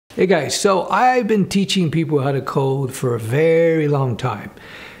Hey guys, so I've been teaching people how to code for a very long time.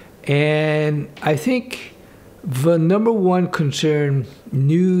 And I think the number one concern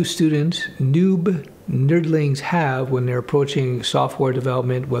new students, nerdlings have when they're approaching software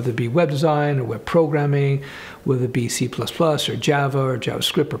development, whether it be web design or web programming, whether it be C++ or Java or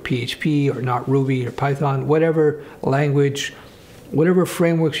JavaScript or PHP or not Ruby or Python, whatever language, whatever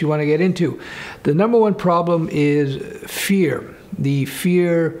frameworks you want to get into. The number one problem is fear. The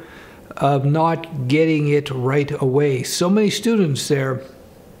fear of not getting it right away. So many students they're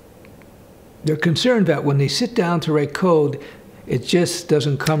concerned that when they sit down to write code, it just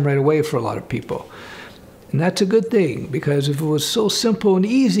doesn't come right away for a lot of people. And that's a good thing, because if it was so simple and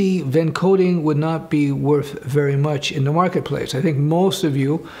easy, then coding would not be worth very much in the marketplace. I think most of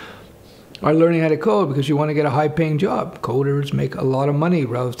you are learning how to code because you want to get a high-paying job. Coders make a lot of money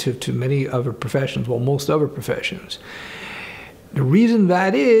relative to many other professions, well, most other professions. The reason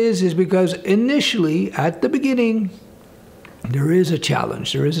that is because initially, at the beginning, there is a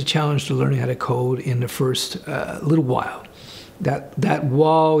challenge. There is a challenge to learning how to code in the first little while. That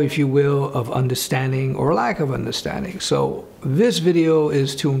wall, if you will, of understanding or lack of understanding. So this video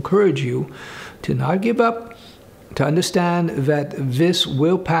is to encourage you to not give up, to understand that this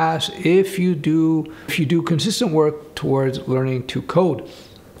will pass if you do consistent work towards learning to code.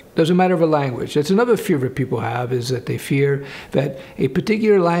 Doesn't matter the language. That's another fear that people have, is that they fear that a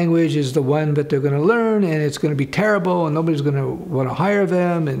particular language is the one that they're going to learn and it's going to be terrible and nobody's going to want to hire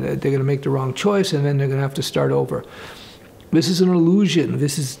them and they're going to make the wrong choice and then they're going to have to start over. This is an illusion.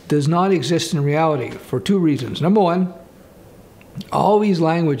 This does not exist in reality for two reasons. Number one, all these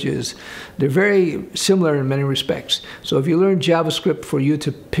languages, they're very similar in many respects. So if you learn JavaScript, for you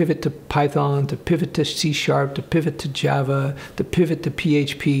to pivot to Python, to pivot to C#, to pivot to Java, to pivot to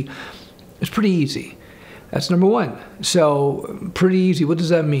PHP, it's pretty easy. That's number one. So pretty easy. What does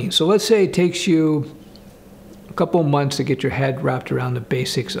that mean? So let's say it takes you a couple of months to get your head wrapped around the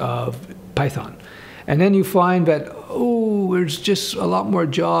basics of Python. And then you find that, oh, there's just a lot more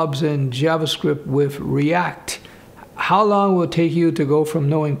jobs in JavaScript with React. How long will it take you to go from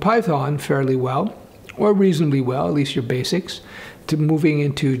knowing Python fairly well, or reasonably well, at least your basics, to moving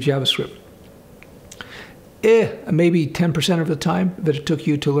into JavaScript? Maybe 10% of the time that it took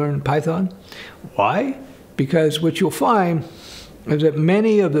you to learn Python. Why? Because what you'll find is that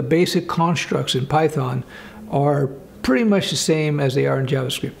many of the basic constructs in Python are pretty much the same as they are in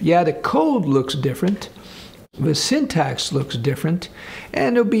JavaScript. Yeah, the code looks different. The syntax looks different,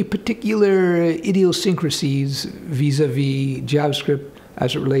 and there'll be particular idiosyncrasies vis-a-vis JavaScript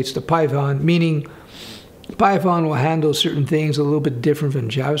as it relates to Python, meaning Python will handle certain things a little bit different than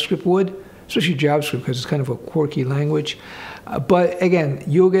JavaScript would, especially JavaScript because it's kind of a quirky language. But again,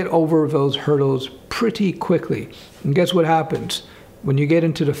 you'll get over those hurdles pretty quickly. And guess what happens? When you get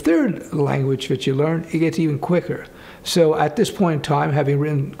into the third language that you learn, it gets even quicker. So at this point in time, having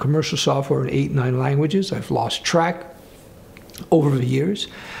written commercial software in 8, 9 languages, I've lost track over the years.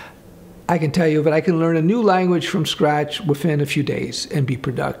 I can tell you that I can learn a new language from scratch within a few days and be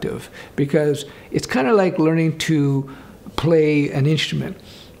productive, because it's kind of like learning to play an instrument.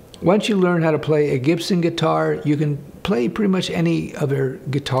 Once you learn how to play a Gibson guitar, you can play pretty much any other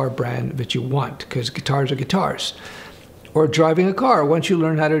guitar brand that you want, because guitars are guitars. Or driving a car. Once you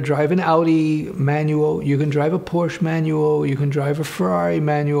learn how to drive an Audi manual, you can drive a Porsche manual, you can drive a Ferrari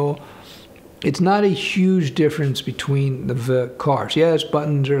manual. It's not a huge difference between the cars. Yes,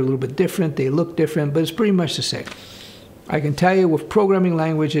 buttons are a little bit different, they look different, but it's pretty much the same. I can tell you with programming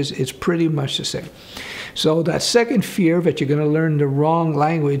languages, it's pretty much the same. So that second fear that you're going to learn the wrong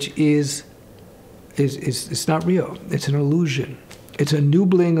language is it's not real. It's an illusion. It's a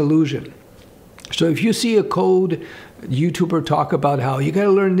noobling illusion. So if you see a code YouTuber talk about how you got to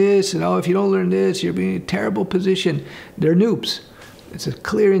learn this, and oh, if you don't learn this, you're in a terrible position, they're noobs. It's a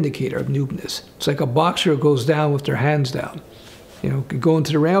clear indicator of noobness. It's like a boxer goes down with their hands down. You know, go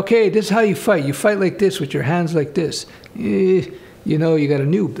into the ring. Okay, this is how you fight. You fight like this with your hands like this. You know, you got a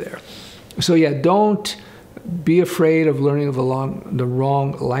noob there. So yeah, don't be afraid of learning the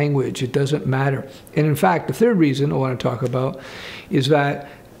wrong language. It doesn't matter. And in fact, the third reason I want to talk about is that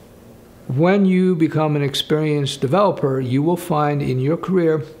when you become an experienced developer, you will find in your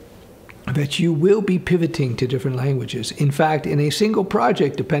career that you will be pivoting to different languages. In fact, in a single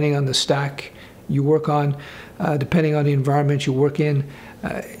project, depending on the stack you work on, depending on the environment you work in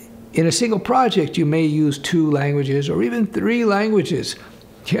a single project, you may use 2 languages or even 3 languages.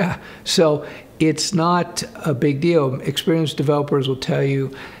 Yeah, so it's not a big deal. Experienced developers will tell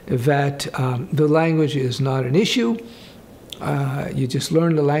you that the language is not an issue. You just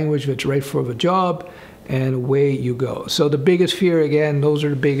learn the language that's right for the job, and away you go. So the biggest fear, again, those are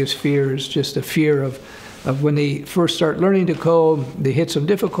the biggest fears, just the fear of when they first start learning to code, they hit some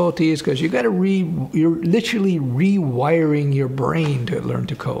difficulties because you're literally rewiring your brain to learn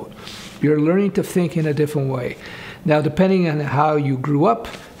to code. You're learning to think in a different way. Now, depending on how you grew up,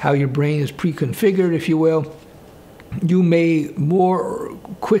 how your brain is pre-configured, if you will, you may more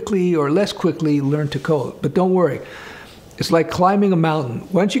quickly or less quickly learn to code. But don't worry. It's like climbing a mountain.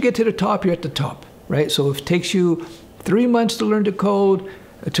 Once you get to the top, you're at the top, right? So if it takes you 3 months to learn to code,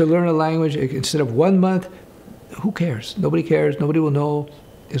 to learn a language instead of 1 month, who cares? Nobody cares. Nobody will know.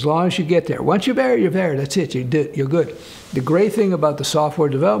 As long as you get there. Once you're there, you're there. That's it. You're good. The great thing about the software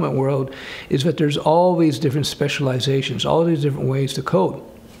development world is that there's all these different specializations, all these different ways to code.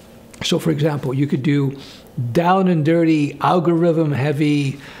 So, for example, you could do down and dirty,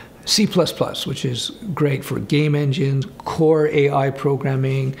 algorithm-heavy C++, which is great for game engines, core AI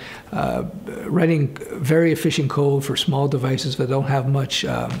programming, writing very efficient code for small devices that don't have much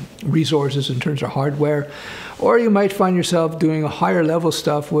resources in terms of hardware. Or you might find yourself doing a higher level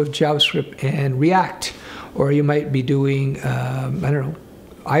stuff with JavaScript and React. Or you might be doing, I don't know,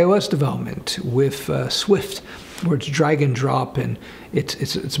 iOS development with Swift, where it's drag and drop and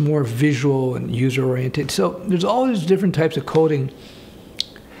it's more visual and user oriented. So there's all these different types of coding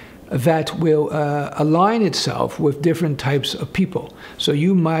that will align itself with different types of people. So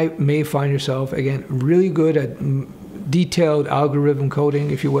you may find yourself, again, really good at detailed algorithm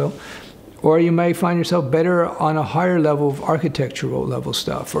coding, if you will, or you may find yourself better on a higher level of architectural level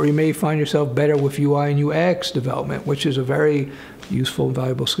stuff, or you may find yourself better with UI and UX development, which is a very useful and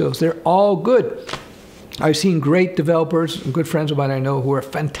valuable skills. They're all good. I've seen great developers, good friends of mine I know, who are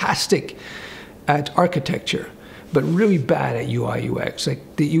fantastic at architecture, but really bad at UI, UX. Like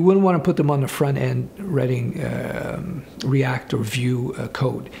you wouldn't want to put them on the front end writing React or Vue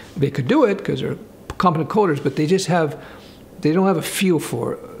code. They could do it because they're competent coders, but they don't have a feel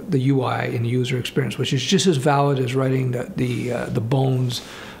for the UI and the user experience, which is just as valid as writing the bones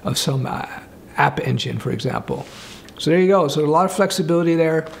of some app engine, for example. So there you go. So a lot of flexibility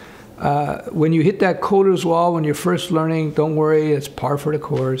there. When you hit that coder's wall when you're first learning, don't worry, it's par for the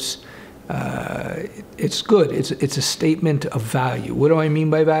course. It's good. It's a statement of value. What do I mean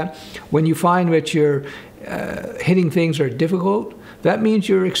by that? When you find that you're hitting things that are difficult, that means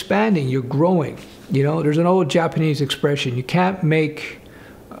you're expanding, you're growing. You know, there's an old Japanese expression, you can't make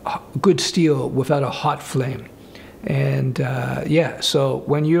good steel without a hot flame. And yeah, so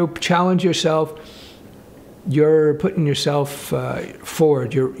when you challenge yourself, you're putting yourself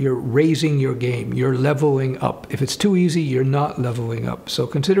forward, you're raising your game, you're leveling up. If it's too easy, you're not leveling up. So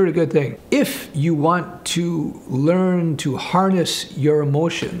consider it a good thing. If you want to learn to harness your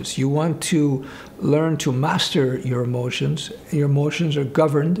emotions, you want to learn to master your emotions are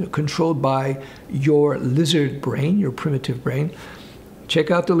governed, controlled by your lizard brain, your primitive brain, check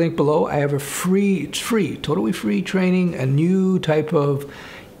out the link below. I have it's free, totally free training, a new type of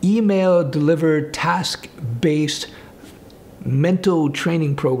email-delivered, task-based mental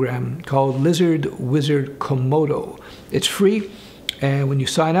training program called Lizard Wizard KOMODO. It's free, and when you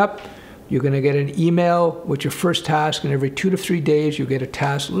sign up, you're going to get an email with your first task, and every 2 to 3 days you get a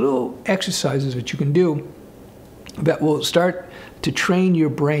task, little exercises that you can do that will start to train your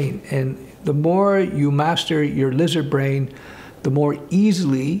brain. And the more you master your lizard brain, the more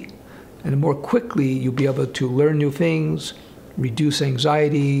easily and the more quickly you'll be able to learn new things, reduce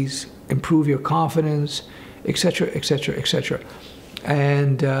anxieties, improve your confidence, etc., etc., etc.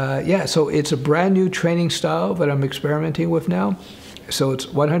 And yeah, so it's a brand new training style that I'm experimenting with now. So it's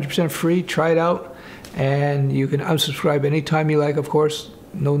 100% free. Try it out, and you can unsubscribe anytime you like, of course.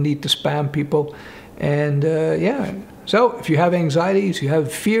 No need to spam people. And yeah, so if you have anxieties, you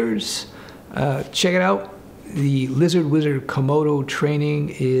have fears, check it out. The Lizard Wizard KOMODO training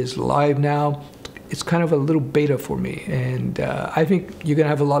is live now. It's kind of a little beta for me, and I think you're going to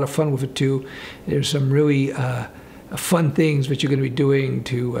have a lot of fun with it too. There's some really fun things that you're going to be doing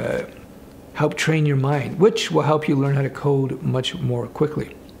to help train your mind, which will help you learn how to code much more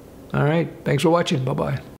quickly. All right, thanks for watching. Bye-bye.